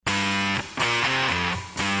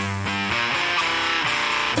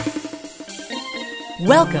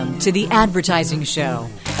Welcome to The Advertising Show,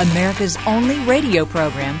 America's only radio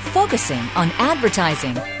program focusing on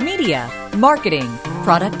advertising, media, marketing,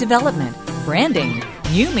 product development, branding,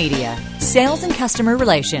 new media, sales, and customer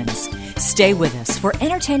relations. Stay with us for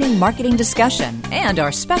entertaining marketing discussion and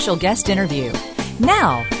our special guest interview.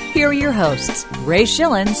 Now, here are your hosts, Ray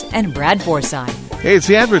Schillens and Brad Forsythe. Hey, it's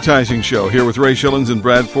The Advertising Show here with Ray Schillens and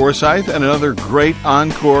Brad Forsythe, and another great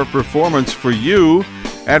encore performance for you.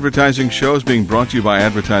 Advertising Show is being brought to you by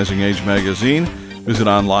Advertising Age magazine. Visit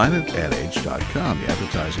online at adage.com. The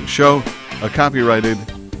Advertising Show, a copyrighted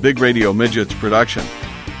Big Radio Midgets production.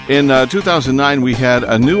 In 2009, we had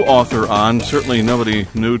a new author on, certainly nobody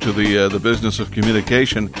new to the business of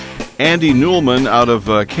communication. Andy Nulman out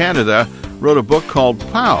of Canada wrote a book called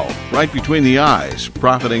POW, Right Between the Eyes,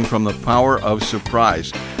 Profiting from the Power of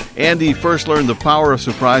Surprise. Andy first learned the power of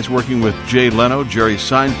surprise working with Jay Leno, Jerry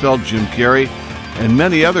Seinfeld, Jim Carrey, and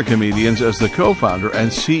many other comedians as the co-founder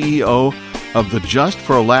and CEO of the Just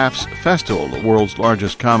for Laughs Festival, the world's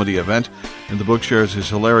largest comedy event. And the book shares his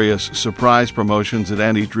hilarious surprise promotions that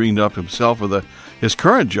Andy dreamed up himself with his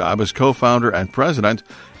current job as co-founder and president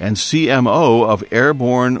and CMO of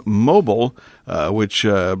Airborne Mobile, which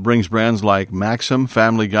brings brands like Maxim,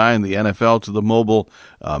 Family Guy, and the NFL to the mobile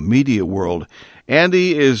media world.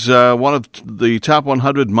 Andy is one of the top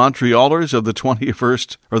 100 Montrealers of the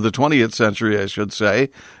 21st, or the 20th century, I should say,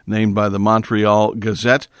 named by the Montreal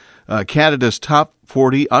Gazette, Canada's top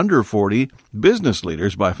 40 under 40 business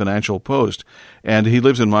leaders by Financial Post, and he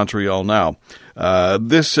lives in Montreal now.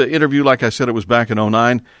 This interview, like I said, it was back in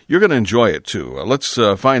 2009. You're going to enjoy it, too. Let's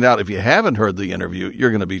find out. If you haven't heard the interview,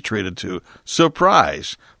 you're going to be treated to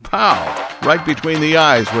Surprise, Pow, Right Between the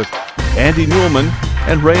Eyes with Andy Nulman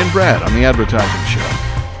and Ray and Brad on The Advertising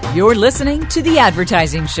Show. You're listening to The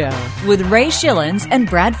Advertising Show with Ray Schillens and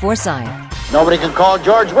Brad Forsythe. Nobody can call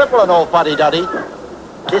George Whipple an old fuddy-duddy.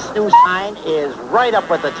 This new sign is right up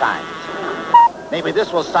with the times. Maybe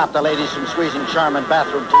this will stop the ladies from squeezing Charmin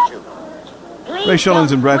bathroom tissue. Ray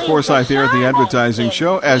Schillens and Brad Forsythe here at The Advertising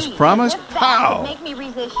Show. As promised, pow!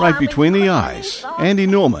 Right between the eyes. Andy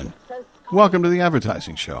Nulman, welcome to The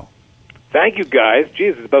Advertising Show. Thank you, guys.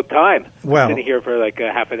 Jeez, it's about time. Well, I'm sitting here for like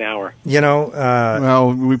half an hour. You know...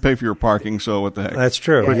 well, we pay for your parking, so what the heck? That's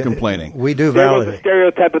true. Quit complaining. We do There was validate. a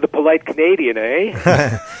stereotype of the polite Canadian,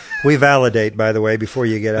 eh? We validate, by the way, before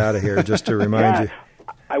you get out of here, just to remind you.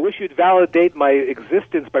 I wish you'd validate my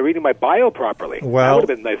existence by reading my bio properly. Well, that would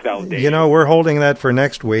have been nice validation. You know, we're holding that for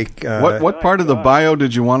next week. What part of the bio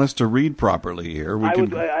did you want us to read properly here?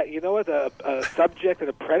 You know what? A subject and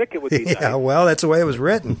a predicate would be nice. Yeah, well, that's the way it was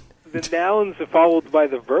written. The nouns followed by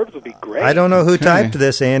the verbs would be great. I don't know who typed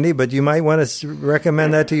this, Andy, but you might want to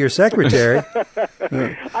recommend that to your secretary.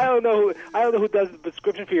 I don't know who does the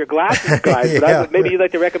prescription for your glasses, guys. But maybe you'd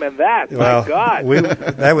like to recommend that. Well, my God,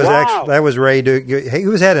 that was Ray. He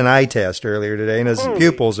was had an eye test earlier today, and his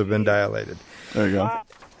pupils have been dilated. There you go.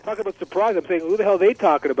 Talking about surprise, I'm saying, who the hell are they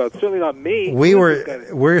talking about? Certainly not me.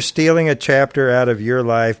 We're stealing a chapter out of your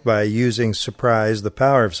life by using surprise, the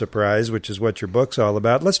power of surprise, which is what your book's all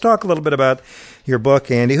about. Let's talk a little bit about your book,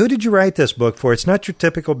 Andy. Who did you write this book for? It's not your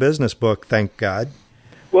typical business book, thank God.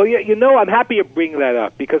 Well, yeah, you know, I'm happy you bring that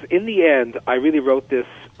up because in the end, I really wrote this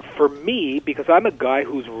for me because I'm a guy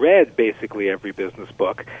who's read basically every business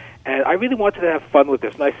book, and I really wanted to have fun with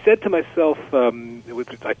this. And I said to myself,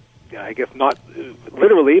 I guess not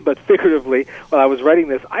literally, but figuratively, while I was writing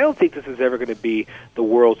this, I don't think this is ever going to be the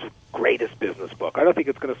world's greatest business book. I don't think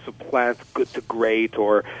it's going to supplant Good to Great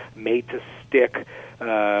or Made to Stick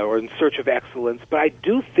or In Search of Excellence, but I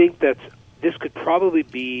do think that this could probably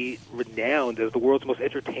be renowned as the world's most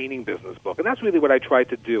entertaining business book, and that's really what I tried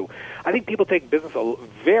to do. I think people take business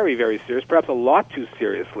very, very serious, perhaps a lot too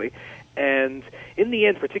seriously, and in the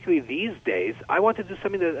end, particularly these days, I want to do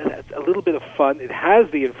something that's a little bit of fun. It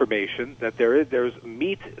has the information that there's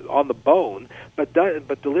meat on the bone, but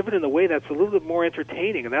delivered in a way that's a little bit more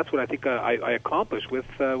entertaining, and that's what I think I accomplished with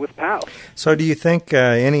POW. So, do you think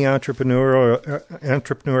any entrepreneur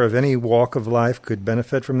of any walk of life could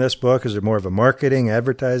benefit from this book? Is it more of a marketing,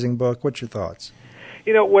 advertising book? What's your thoughts?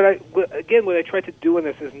 You know, what I try to do in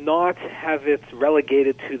this is not have it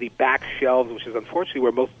relegated to the back shelves, which is unfortunately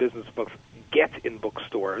where most business books get in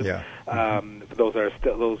bookstores. Yeah. For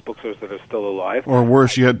those bookstores that are still alive. Or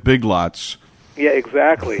worse yet, Big Lots. Yeah,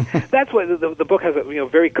 exactly. That's why the book has a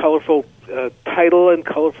very colorful title and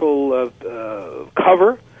colorful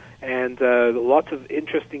cover, and lots of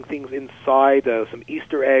interesting things inside. Some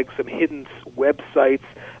Easter eggs, some hidden websites.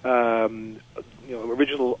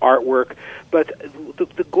 original artwork. But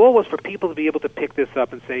the goal was for people to be able to pick this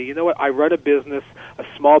up and say, you know what, I run a business, a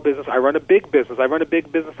small business, I run a big business, I run a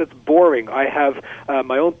big business that's boring, I have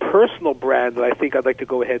my own personal brand that I think I'd like to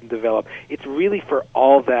go ahead and develop. It's really for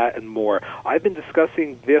all that and more. I've been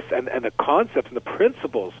discussing this and the concepts and the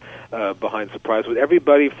principles behind Surprise with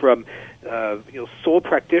everybody from sole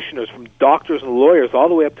practitioners, from doctors and lawyers, all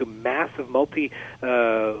the way up to massive multinational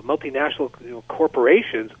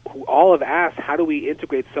corporations who all have asked, how do we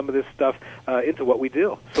integrate some of this stuff into what we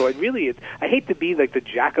do? So I hate to be like the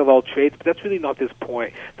jack of all trades, but that's really not this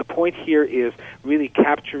point. The point here is really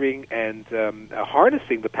capturing and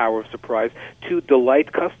harnessing the power of surprise to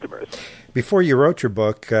delight customers. Before you wrote your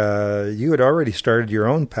book, you had already started your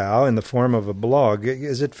own PAL in the form of a blog.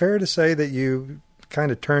 Is it fair to say that you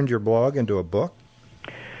kind of turned your blog into a book?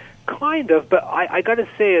 Kind of, but I got to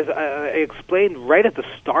say, as I explained right at the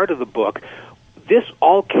start of the book, this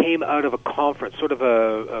all came out of a conference, sort of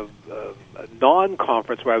a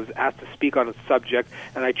non-conference where I was asked to speak on a subject,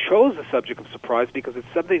 and I chose the subject of surprise because it's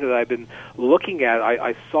something that I've been looking at.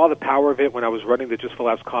 I saw the power of it when I was running the Just for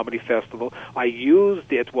Laughs Comedy Festival. I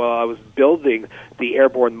used it while I was building the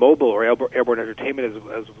Airborne Mobile, or Airborne Entertainment, as it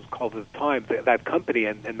was called at the time, that company,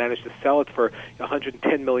 and managed to sell it for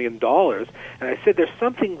 $110 million. And I said, there's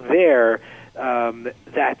something there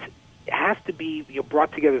that has to be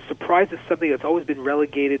brought together. Surprise is something that's always been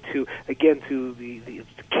relegated to the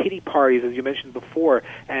kiddie parties, as you mentioned before,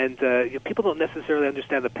 and people don't necessarily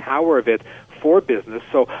understand the power of it for business.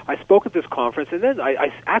 So I spoke at this conference, and then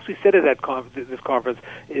I actually said at this conference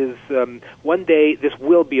is one day this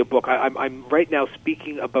will be a book. I'm right now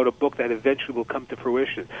speaking about a book that eventually will come to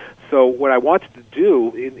fruition. So what I wanted to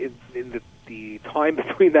do in the time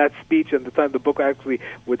between that speech and the time the book actually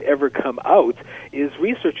would ever come out is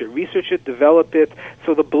research it, develop it.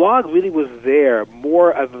 So the blog really was there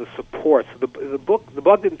more as a support. So the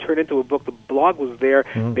blog didn't turn into a book. The blog was there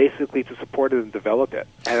basically to support it and develop it.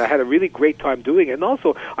 And I had a really great time doing it. And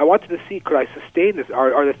also, I wanted to see, could I sustain this?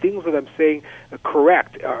 Are the things that I'm saying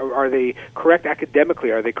correct? Are they correct academically?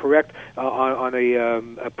 Are they correct on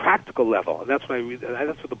a practical level? And that's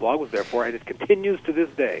what the blog was there for, and it continues to this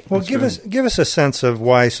day. Well, give us a sense of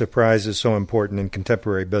why surprise is so important in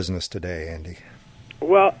contemporary business today, Andy.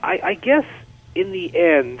 Well, I guess in the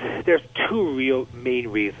end, there's two real main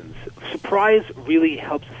reasons. Surprise really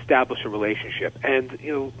helps establish a relationship, and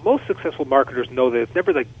most successful marketers know that it's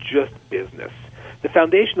never like just business. The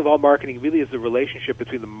foundation of all marketing really is the relationship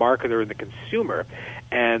between the marketer and the consumer,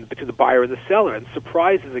 and between the buyer and the seller. And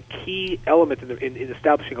surprise is a key element in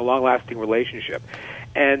establishing a long-lasting relationship,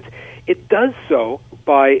 and it does so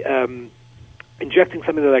by injecting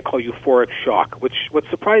something that I call euphoric shock, which what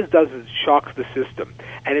surprise does is it shocks the system,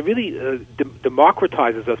 and it really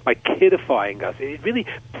democratizes us by kidifying us. It really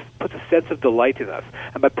puts a sense of delight in us,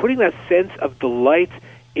 and by putting that sense of delight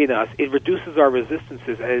in us, it reduces our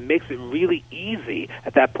resistances, and it makes it really easy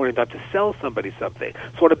at that point in time to sell somebody something.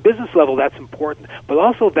 So on a business level, that's important, but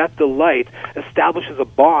also that delight establishes a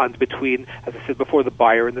bond between, as I said before, the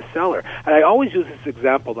buyer and the seller. And I always use this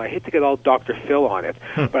example, and I hate to get all Dr. Phil on it,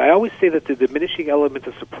 but I always say that the diminishing element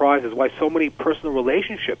of surprise is why so many personal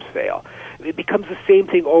relationships fail. It becomes the same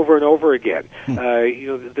thing over and over again.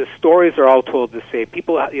 The stories are all told the same.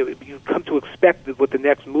 People, you come to expect what the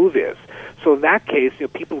next move is. So in that case,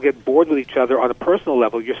 people get bored with each other on a personal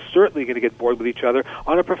level. You're certainly going to get bored with each other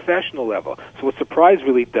on a professional level. So what surprise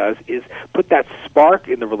really does is put that spark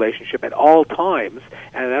in the relationship at all times,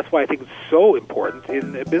 and that's why I think it's so important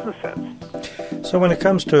in a business sense. So when it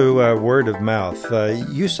comes to word of mouth,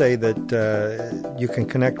 you say that you can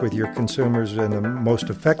connect with your consumers in the most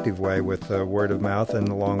effective way with word of mouth and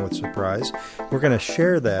along with surprise. We're going to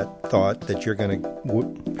share that thought that you're going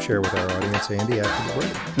to share with our audience, Andy, after the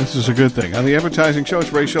break. This is a good thing. On the Advertising Show,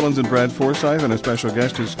 it's Ray Shillings and Brad Forsythe, and a special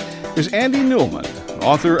guest is Andy Nulman,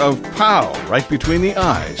 author of POW, Right Between the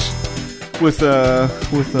Eyes, with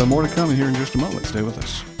more to come here in just a moment. Stay with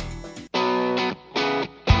us.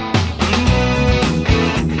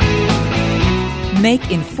 Make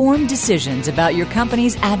informed decisions about your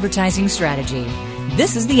company's advertising strategy.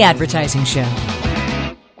 This is The Advertising Show.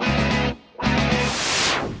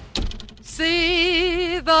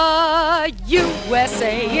 See the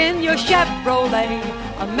USA in your Chevrolet.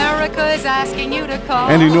 America is asking you to call.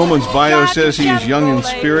 Andy Nulman's bio says he is young in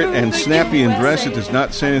spirit and snappy in dress. It does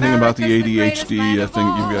not say anything about the ADHD thing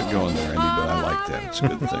that you've got going there, Andy, but I like that. It's a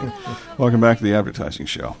good thing. Welcome back to The Advertising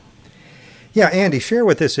Show. Yeah, Andy, share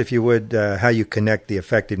with us, if you would, how you connect the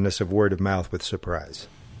effectiveness of word of mouth with surprise.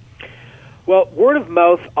 Well, word of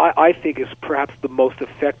mouth, I think, is perhaps the most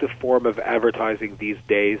effective form of advertising these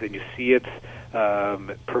days, and you see it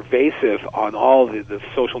pervasive on all the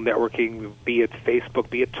social networking, be it Facebook,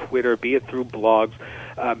 be it Twitter, be it through blogs.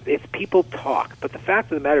 It's people talk. But the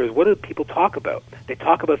fact of the matter is, what do people talk about? They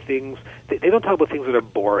talk about things, they don't talk about things that are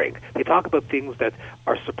boring. They talk about things that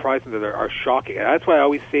are surprising, that are shocking. And that's why I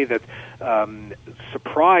always say that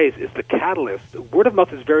surprise is the catalyst. Word of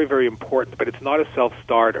mouth is very, very important, but it's not a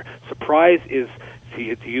self-starter. Surprise is, to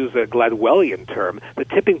use a Gladwellian term, the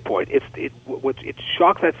tipping point. It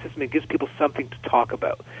shocks that system and gives people something to talk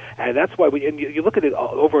about. And that's why you look at it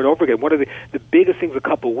over and over again. One of the biggest things a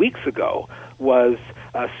couple weeks ago was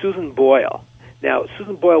Susan Boyle. Now,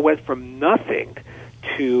 Susan Boyle went from nothing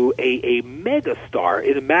to a mega star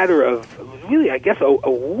in a matter of really, I guess,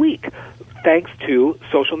 a week, thanks to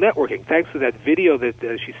social networking, thanks to that video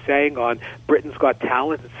that she sang on Britain's Got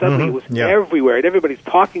Talent. And suddenly it was everywhere, and everybody's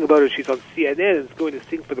talking about her. She's on CNN and is going to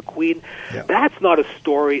sing for the Queen. Yeah. That's not a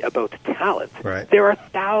story about talent. Right. There are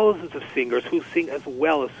thousands of singers who sing as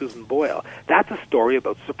well as Susan Boyle. That's a story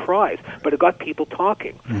about surprise, but it got people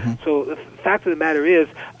talking. So the fact of the matter is,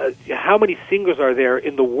 how many singers are there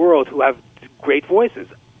in the world who have great voices?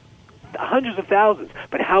 Hundreds of thousands,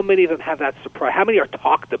 but how many of them have that surprise? How many are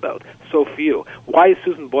talked about? So few. Why is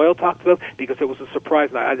Susan Boyle talked about? Because it was a surprise.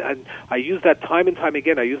 And I use that time and time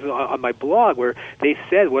again. I use it on my blog, where they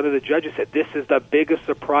said, one of the judges said, this is the biggest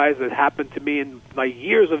surprise that happened to me in my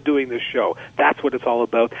years of doing this show. That's what it's all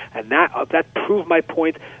about, and that proved my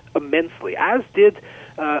point immensely, as did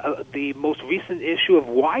the most recent issue of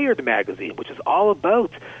Wired magazine, which is all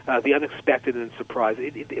about the unexpected and surprise.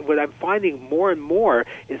 What I'm finding more and more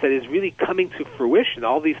is that it's really coming to fruition.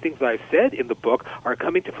 All these things that I've said in the book are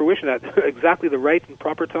coming to fruition at exactly the right and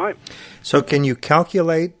proper time. So can you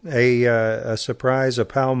calculate a surprise, a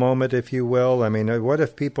POW moment, if you will? I mean, what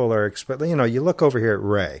if people are expecting, you look over here at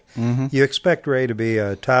Ray. You expect Ray to be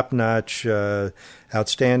a top-notch,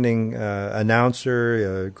 outstanding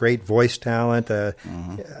announcer, great voice talent.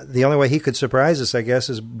 The only way he could surprise us, I guess,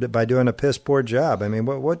 is by doing a piss-poor job. I mean,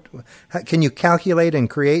 how, can you calculate and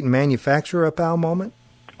create and manufacture a POW moment?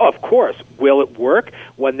 Of course. Will it work?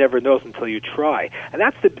 One never knows until you try. And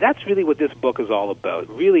that's really what this book is all about.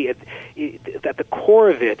 Really, at the core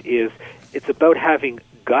of it is, it's about having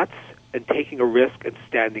guts and taking a risk and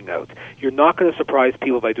standing out. You're not going to surprise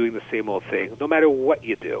people by doing the same old thing, no matter what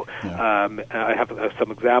you do. Yeah. I have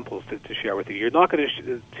some examples to share with you. You're not going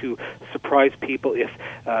to surprise people if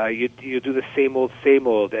you do the same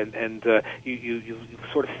old, and you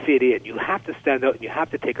sort of fit in. You have to stand out, and you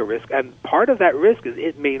have to take a risk. And part of that risk is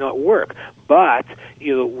it may not work. But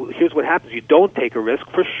here's what happens: you don't take a risk,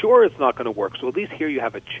 for sure it's not going to work. So at least here you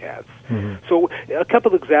have a chance. So a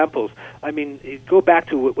couple of examples. I mean, go back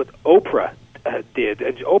to what Oprah did,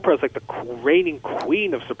 and Oprah is like the reigning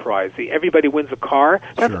queen of surprise. Everybody wins a car.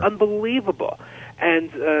 That's unbelievable.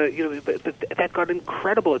 And that got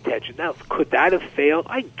incredible attention. Now, could that have failed?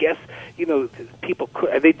 I guess people could.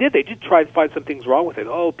 And they did. They did try and find some things wrong with it.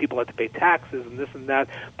 Oh, people had to pay taxes and this and that.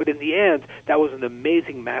 But in the end, that was an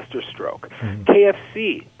amazing masterstroke.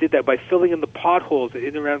 KFC did that by filling in the potholes in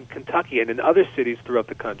and around Kentucky and in other cities throughout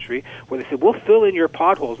the country, where they said, "We'll fill in your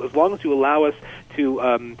potholes as long as you allow us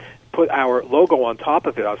to." Put our logo on top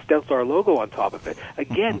of it, our stencil our logo on top of it.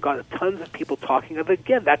 Again, got tons of people talking of it.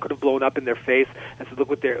 Again, that could have blown up in their face and said, look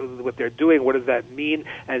what they're doing, what does that mean?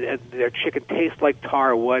 And their chicken tastes like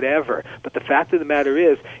tar, whatever. But the fact of the matter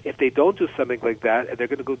is, if they don't do something like that, and they're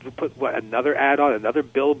going to go put another ad on, another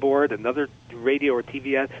billboard, another radio or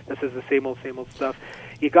TV ad that says the same old stuff,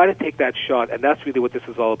 you got to take that shot, and that's really what this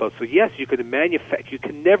is all about. So yes, you can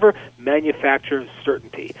never manufacture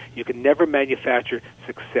certainty. You can never manufacture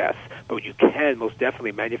success, but you can most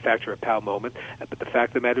definitely manufacture a POW moment. But the fact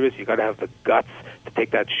of the matter is, you got to have the guts to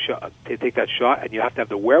take that shot, and you have to have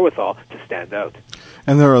the wherewithal to stand out.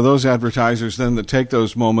 And there are those advertisers then that take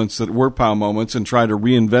those moments that were POW moments and try to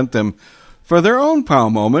reinvent them for their own POW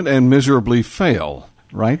moment and miserably fail,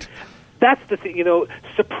 right? That's the thing,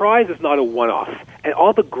 surprise is not a one-off. And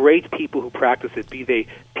all the great people who practice it, be they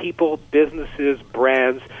people, businesses,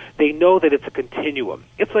 brands, they know that it's a continuum.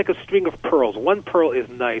 It's like a string of pearls. One pearl is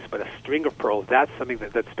nice, but a string of pearls, that's something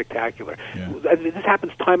that's spectacular. Yeah. And this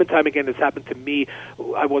happens time and time again. This happened to me.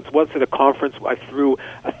 I was once at a conference. I threw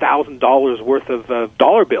 $1,000 worth of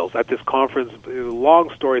dollar bills at this conference.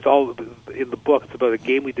 Long story. It's all in the book. It's about a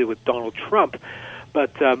game we did with Donald Trump.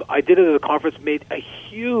 But I did it at a conference, made a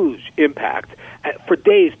huge impact. For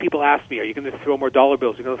days, people asked me, are you going to throw more dollar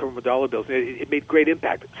bills? Are you going to throw more dollar bills? It made great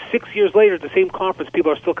impact. 6 years later, at the same conference, people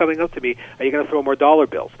are still coming up to me, are you going to throw more dollar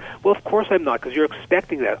bills? Well, of course I'm not, because you're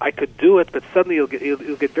expecting that. I could do it, but suddenly you'll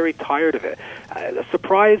get very tired of it. The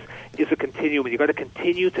surprise is a continuum, and you've got to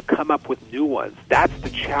continue to come up with new ones. That's the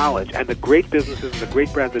challenge. And the great businesses and the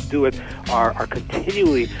great brands that do it are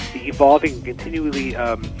continually evolving, continually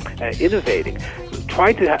innovating.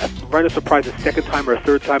 Trying to run a surprise a second time or a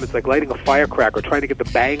third time, it's like lighting a firecracker, trying to get the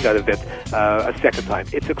bang out of it a second time.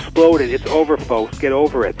 It's exploded. It's over, folks. Get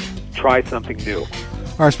over it. Try something new.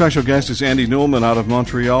 Our special guest is Andy Nulman out of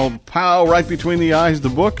Montreal. Pow, right between the eyes, the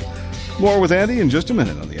book. More with Andy in just a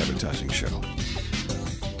minute on The Advertising Show.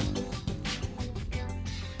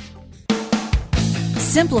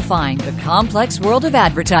 Simplifying the complex world of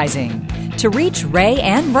advertising. To reach Ray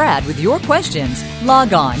and Brad with your questions,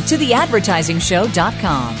 log on to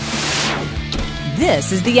theadvertisingshow.com.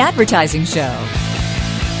 This is The Advertising Show.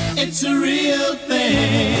 It's a real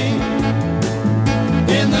thing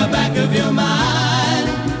in the back of your mind.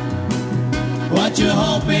 What you're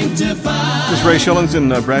hoping to find. This is Ray Shillings and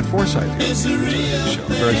Brad Forsythe here. It's a real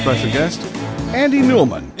thing. Very special guest, Andy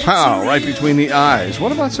Nulman. Pow, right between the eyes.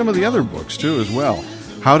 What about some of the other books, too, as well?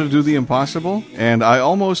 How to Do the Impossible, and I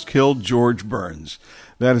Almost Killed George Burns.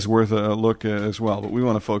 That is worth a look as well, but we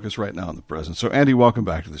want to focus right now on the present. So, Andy, welcome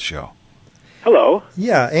back to the show. Hello.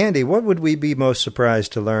 Yeah, Andy, what would we be most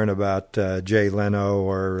surprised to learn about Jay Leno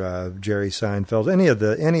or Jerry Seinfeld, any of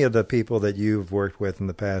the people that you've worked with in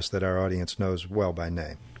the past that our audience knows well by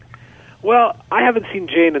name? Well, I haven't seen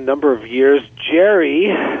Jay in a number of years.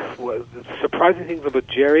 Jerry, surprising things about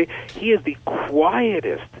Jerry, he is the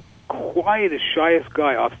quietest, shyest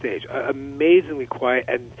guy off stage. Amazingly quiet,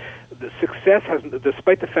 and the success has,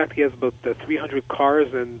 despite the fact he has about 300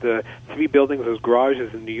 cars and 3 buildings as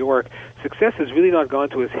garages in New York, success has really not gone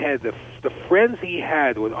to his head. The friends he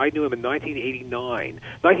had when I knew him in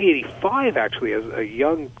 1985 actually, as a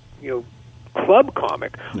young, club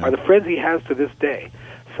comic, are the friends he has to this day.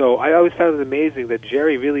 So I always found it amazing that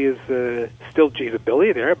Jerry really is still, he's a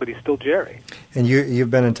billionaire, but he's still Jerry. And you've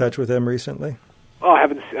been in touch with him recently? Oh, I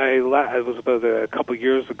haven't. It was about a couple of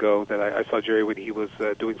years ago that I saw Jerry when he was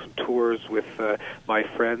doing some tours with my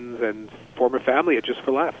friends and former family at Just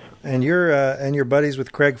for Laughs. And you're buddies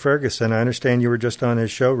with Craig Ferguson. I understand you were just on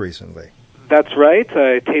his show recently. That's right.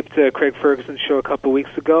 I taped Craig Ferguson's show a couple of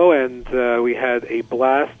weeks ago, and we had a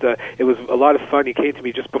blast. It was a lot of fun. He came to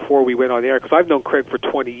me just before we went on air, because I've known Craig for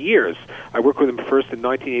 20 years. I worked with him first in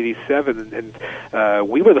 1987, and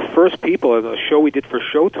we were the first people in a show we did for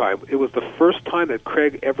Showtime. It was the first time that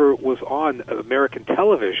Craig ever was on American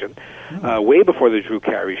television, way before the Drew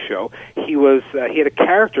Carey show. He had a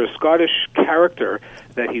character, a Scottish character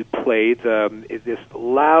that he played, this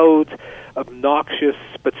loud, obnoxious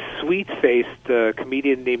but sweet-faced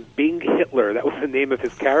comedian named Bing Hitler. That was the name of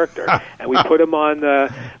his character, and we put him on.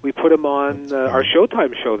 Our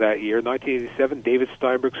Showtime show that year, 1987. David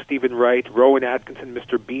Steinberg, Stephen Wright, Rowan Atkinson,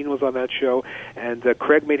 Mr. Bean was on that show, and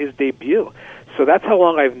Craig made his debut. So that's how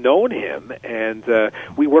long I've known him, and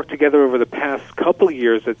we worked together over the past couple of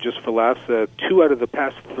years at Just for Laughs, 2 out of the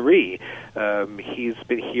past 3. He's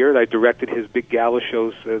been here, and I directed his big gala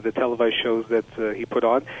shows, the televised shows that he put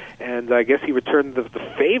on, and I guess he returned the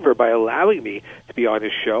favor by allowing me to be on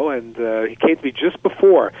his show, and he came to me just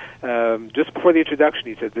before the introduction.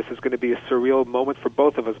 He said, "This is going to be a surreal moment for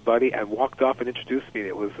both of us, buddy," and walked off and introduced me.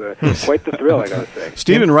 It was quite the thrill, I got to say.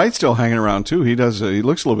 Stephen Wright's still hanging around, too. He does. He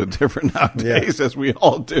looks a little bit different nowadays, as we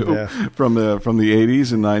all do, from the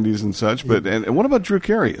 80s and 90s and such. But and what about Drew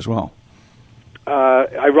Carey as well?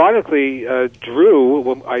 Ironically, Drew,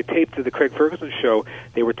 when I taped the Craig Ferguson show,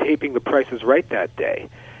 they were taping The Price is Right that day,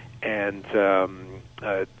 and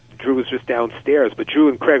Drew was just downstairs. But Drew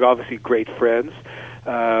and Craig, obviously great friends.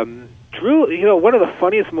 Drew, one of the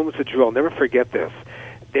funniest moments of Drew, I'll never forget this.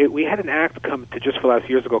 We had an act come to Just for Laughs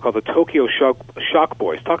years ago called the Tokyo Shock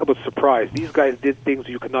Boys. Talk about surprise. These guys did things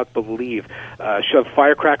you could not believe. Shoved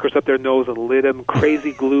firecrackers up their nose and lit them,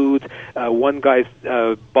 crazy glued one guy's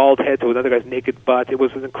bald head to another guy's naked butt. It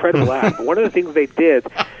was an incredible act. But one of the things they did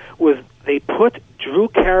was they put Drew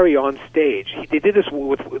Carey on stage. They did this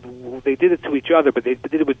they did it to each other, but they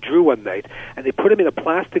did it with Drew one night, and they put him in a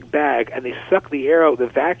plastic bag, and they sucked the air out of the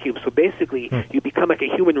vacuum, so basically you become like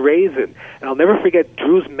a human raisin. And I'll never forget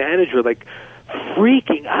Drew's manager,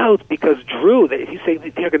 freaking out because Drew, he's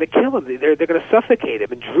saying they're going to kill him, they're going to suffocate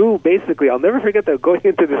him, and Drew basically, I'll never forget that, going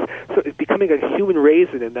into this, becoming a human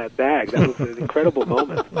raisin in that bag. That was an incredible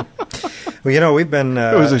moment. Well, we've been...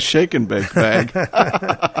 it was a shake and bake bag.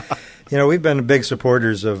 We've been big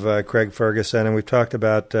supporters of Craig Ferguson, and we've talked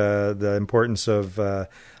about the importance of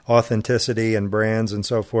authenticity and brands and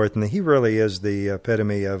so forth. And he really is the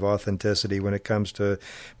epitome of authenticity when it comes to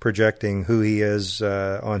projecting who he is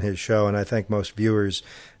on his show. And I think most viewers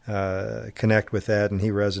connect with that, and he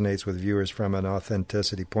resonates with viewers from an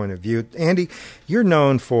authenticity point of view. Andy, you're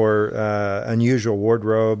known for unusual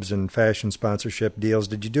wardrobes and fashion sponsorship deals.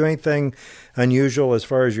 Did you do anything unusual as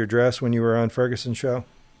far as your dress when you were on Ferguson's show?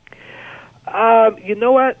 You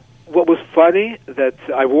know what? What was funny, that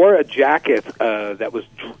I wore a jacket that was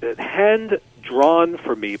hand-drawn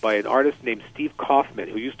for me by an artist named Steve Kaufman,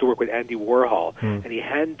 who used to work with Andy Warhol, and he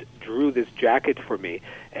hand-drew this jacket for me,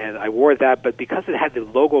 and I wore that, but because it had the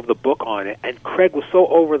logo of the book on it, and Craig was so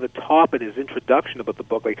over the top in his introduction about the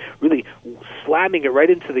book, like really slamming it right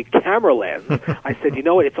into the camera lens, I said, you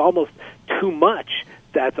know what, it's almost too much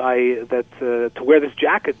to wear this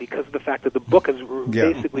jacket, because of the fact that the book has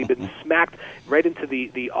basically been smacked right into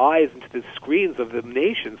the eyes, into the screens of the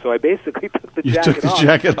nation. So I basically took the jacket off. You took the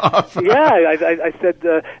jacket off? Yeah, I said,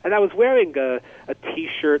 and I was wearing a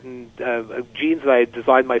T-shirt and jeans that I had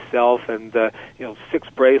designed myself, and 6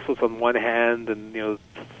 bracelets on one hand, and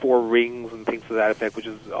 4 rings and things to that effect, which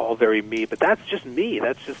is all very me. But that's just me.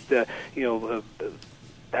 That's just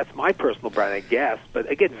that's my personal brand, I guess. But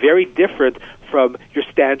again, very different from your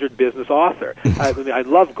standard business author. I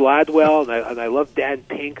love Gladwell and I love Dan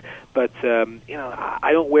Pink, but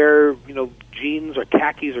I don't wear jeans or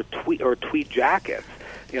khakis or tweed jackets.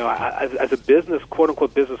 As a business, quote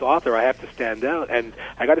unquote business author, I have to stand out, and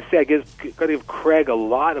I got to say, got to give Craig a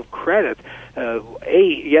lot of credit.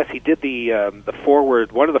 Yes, he did the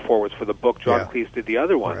foreword, one of the forewords for the book. John Cleese did the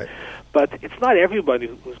other one. Right. But it's not everybody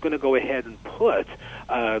who's going to go ahead and put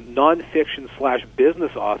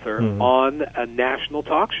nonfiction/business author on a national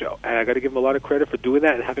talk show. And I got to give him a lot of credit for doing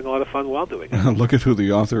that and having a lot of fun while doing it. Look at who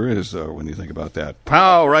the author is, though, when you think about that.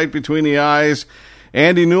 Pow, right between the eyes.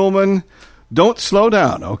 Andy Nulman, don't slow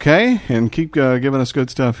down, okay? And keep giving us good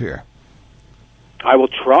stuff here. I will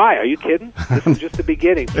try. Are you kidding? This is just the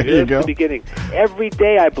beginning. There you go. The beginning. Every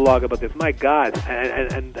day I blog about this. My God.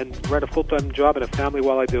 And run a full-time job and a family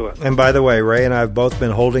while I do it. And by the way, Ray and I have both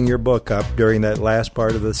been holding your book up during that last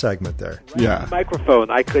part of the segment there. Right. Yeah. The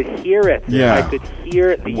microphone. I could hear it. Yeah. I could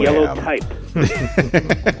hear the yellow type.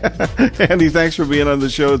 Andy, thanks for being on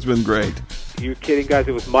the show. It's been great. You're kidding, guys.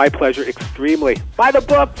 It was my pleasure, extremely. Buy the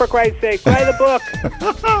book, for Christ's sake. Buy the book.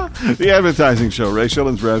 The Advertising Show. Ray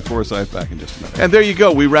Schillens, Brad Forsythe, back in just a minute. And there you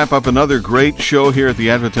go. We wrap up another great show here at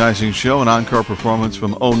the Advertising Show, an encore performance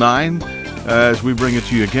from 2009, as we bring it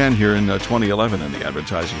to you again here in 2011 in the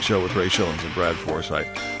Advertising Show with Ray Schillens and Brad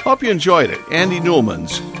Forsythe. Hope you enjoyed it. Andy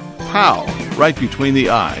Nulman's Pow, right between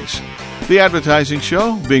the eyes. The Advertising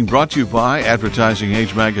Show being brought to you by Advertising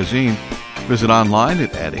Age Magazine. Visit online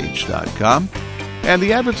at adage.com. And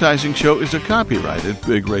the Advertising Show is a copyrighted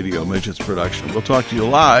Big Radio Midgets production. We'll talk to you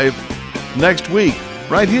live next week,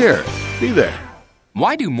 right here. Be there.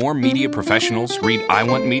 Why do more media professionals read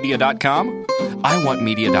iwantmedia.com?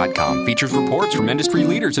 iwantmedia.com features reports from industry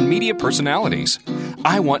leaders and media personalities.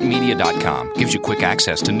 iwantmedia.com gives you quick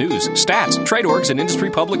access to news, stats, trade orgs, and industry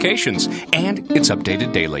publications, and it's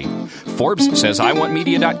updated daily. Forbes says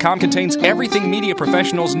iwantmedia.com contains everything media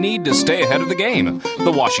professionals need to stay ahead of the game.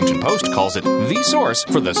 The Washington Post calls it the source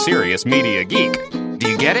for the serious media geek. Do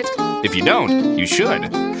you get it? If you don't, you should.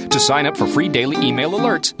 To sign up for free daily email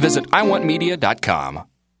alerts, visit iwantmedia.com.